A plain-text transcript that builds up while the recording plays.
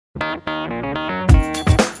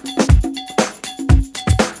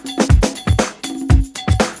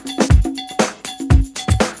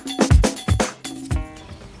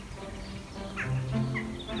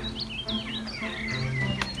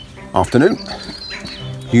Afternoon.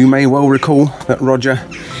 You may well recall that Roger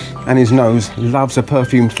and his nose loves a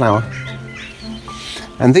perfumed flower,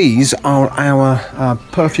 and these are our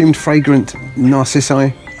perfumed fragrant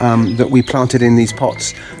narcissi that we planted in these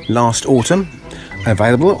pots last autumn,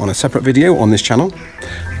 available on a separate video on this channel.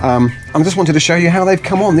 I just wanted to show you how they've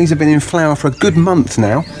come on. These have been in flower for a good month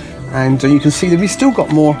now, and you can see that we've still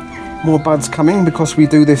got more buds coming, because we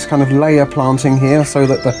do this kind of layer planting here so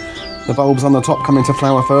that the bulbs on the top come into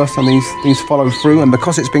flower first, and these follow through. And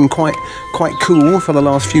because it's been quite cool for the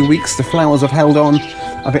last few weeks, the flowers have held on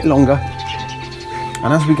a bit longer.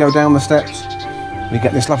 And as we go down the steps, we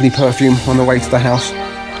get this lovely perfume on the way to the house.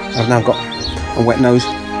 I've now got a wet nose.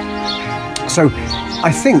 So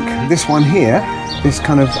I think this one here, this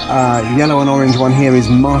kind of yellow and orange one here, is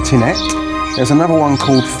Martinette. There's another one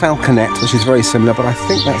called Falconette, which is very similar, but I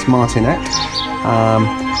think that's Martinette.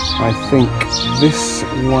 I think this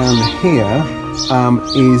one here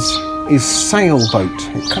is Sailboat.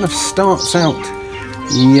 It kind of starts out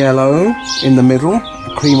yellow in the middle,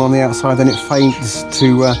 cream on the outside, then it fades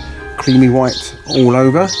to creamy white all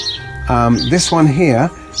over. This one here,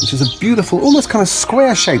 which is a beautiful, almost kind of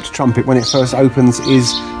square-shaped trumpet when it first opens,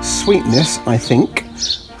 is Sweetness, I think.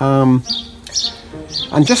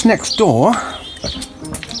 And just next door,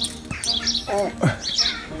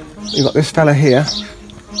 you've got this fella here.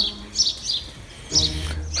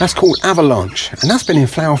 That's called Avalanche, and that's been in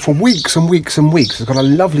flower for weeks and weeks and weeks. It's got a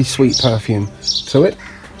lovely sweet perfume to it.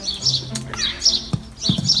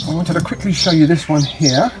 I wanted to quickly show you this one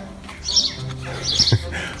here,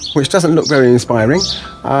 which doesn't look very inspiring.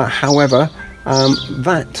 However,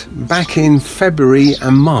 that back in February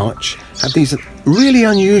and March had these really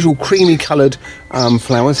unusual creamy coloured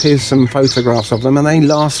flowers. Here's some photographs of them, and they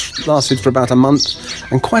lasted for about a month,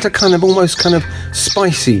 and quite a kind of almost kind of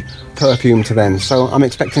spicy perfume to them. So I'm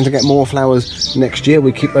expecting to get more flowers next year.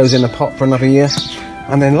 We keep those in a pot for another year.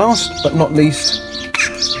 And then last but not least,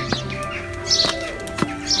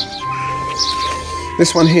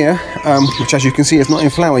 this one here, which as you can see is not in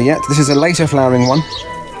flower yet. This is a later flowering one.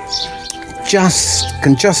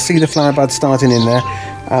 Can just see the flower buds starting in there.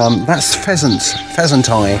 That's Pheasant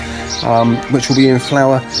eye, which will be in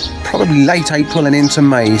flower probably late April and into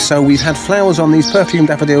May. So we've had flowers on these perfumed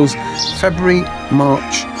daffodils February,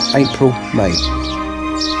 March, April, May.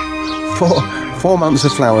 Four months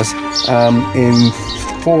of flowers in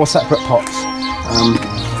 4 separate pots.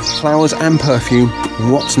 Flowers and perfume,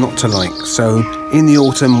 what's not to like? So in the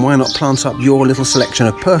autumn, why not plant up your little selection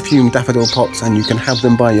of perfumed daffodil pots, and you can have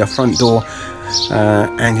them by your front door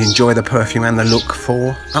and enjoy the perfume and the look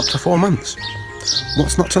for up to 4 months.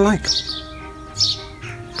 What's not to like?